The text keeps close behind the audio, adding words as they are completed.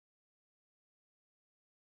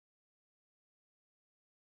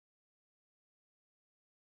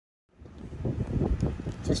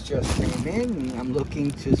This just came in. I'm looking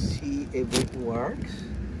to see if it works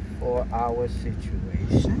for our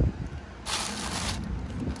situation.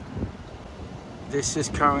 This is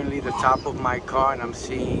currently the top of my car, and I'm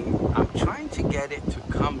trying to get it to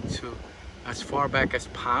come to as far back as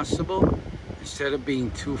possible instead of being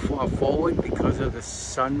too far forward because of the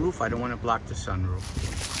sunroof. I don't want to block the sunroof.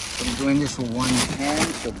 I'm doing this with one hand,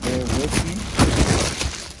 so bear with me.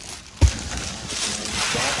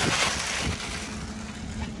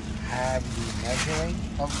 Have the measuring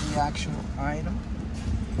of the actual item.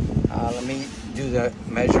 Let me do the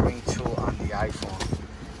measuring tool on the iPhone.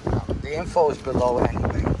 The info is below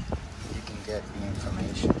anyway. You can get the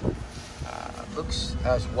information. Looks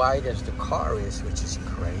as wide as the car is, which is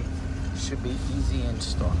great. Should be easy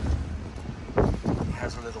install. It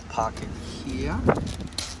has a little pocket here.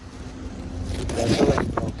 That's already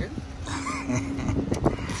broken.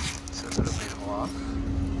 It's a little bit off.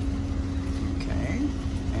 Okay,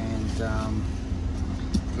 and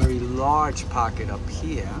very large pocket up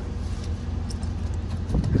here.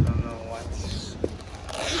 I don't know what's.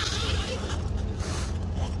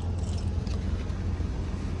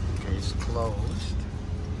 Okay, it's closed.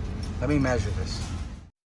 Let me measure this.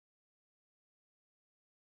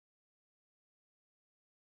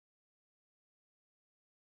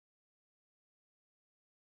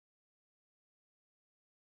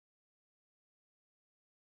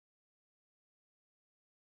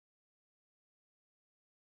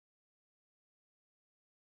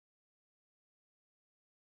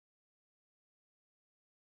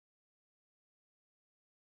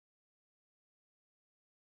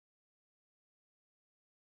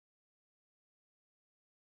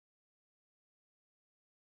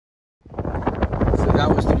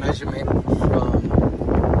 That was the measurement from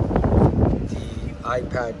the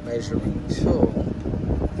iPad measuring tool.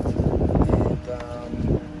 And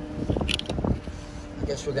I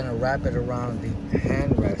guess we're gonna wrap it around the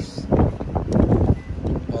handrest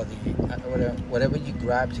or the whatever you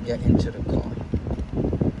grab to get into the car.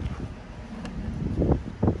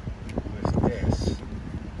 With this.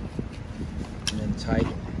 And then tighten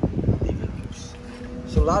it, leave it loose.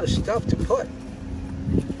 It's a lot of stuff to put.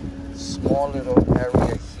 Small little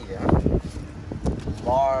area here,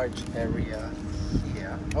 large area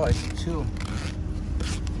here. Oh, it's two of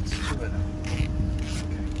them. Okay.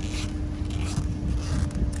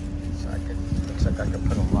 So looks like I could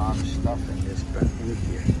put a lot of stuff in this in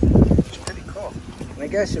here. It's pretty cool. And I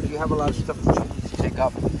guess if you have a lot of stuff to take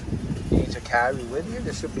up, you need to carry with you,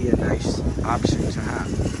 this would be a nice option to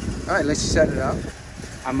have. All right, let's set it up.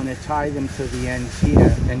 I'm gonna tie them to the end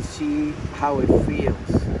here and see how it feels.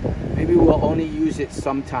 Maybe we'll only use it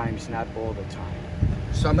sometimes, not all the time.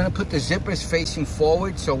 So I'm gonna put the zippers facing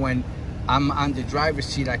forward so when I'm on the driver's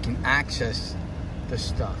seat, I can access the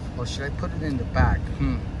stuff. Or should I put it in the back?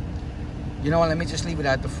 You know what, let me just leave it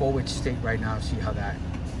at the forward state right now and see how that,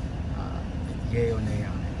 yay or nay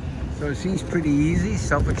on it. So it seems pretty easy,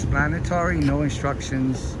 self-explanatory, no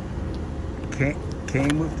instructions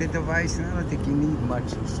came with the device, and I don't think you need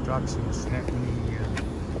much instructions. Let me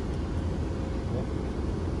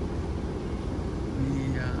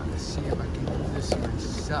see if I can do this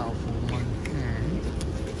myself with one hand.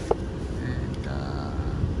 And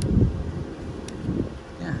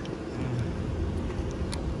yeah,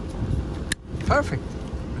 perfect.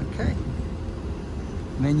 Okay,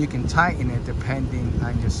 and then you can tighten it depending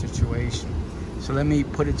on your situation. So let me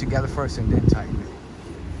put it together first and then tighten it.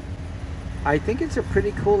 I think it's a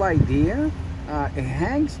pretty cool idea. It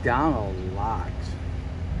hangs down a lot.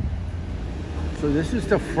 So this is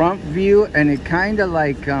the front view, and it kind of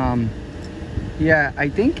like, yeah, I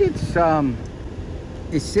think it's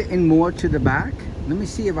sitting more to the back. Let me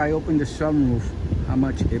see if I open the sunroof, how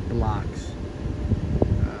much it blocks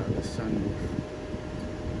the sunroof.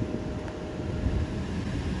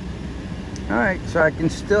 All right, so I can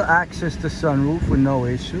still access the sunroof with no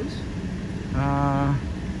issues.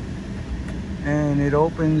 And it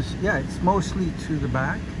opens, yeah, it's mostly to the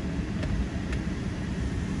back.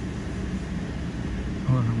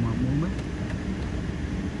 Hold on one moment.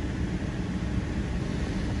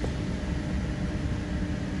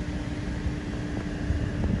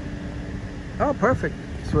 Oh, perfect.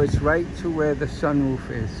 So it's right to where the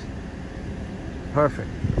sunroof is. Perfect.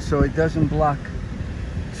 So it doesn't block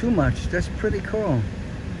too much. That's pretty cool.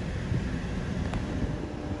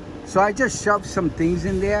 So I just shoved some things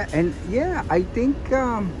in there, and yeah, I think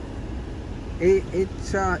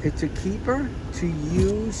it's a keeper to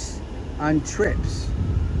use on trips.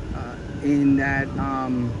 In that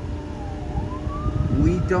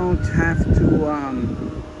we don't have to.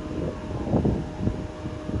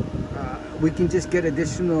 We can just get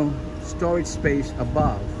additional storage space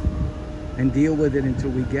above and deal with it until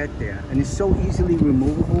we get there. And it's so easily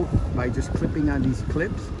removable by just clipping on these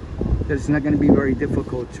clips that it's not going to be very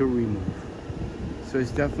difficult to remove. So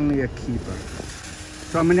it's definitely a keeper.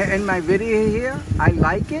 So I'm going to end my video here. I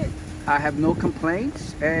like it. I have no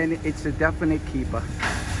complaints, and it's a definite keeper.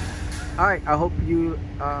 All right, I hope you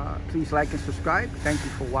please like and subscribe. Thank you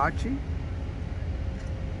for watching.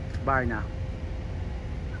 Bye now.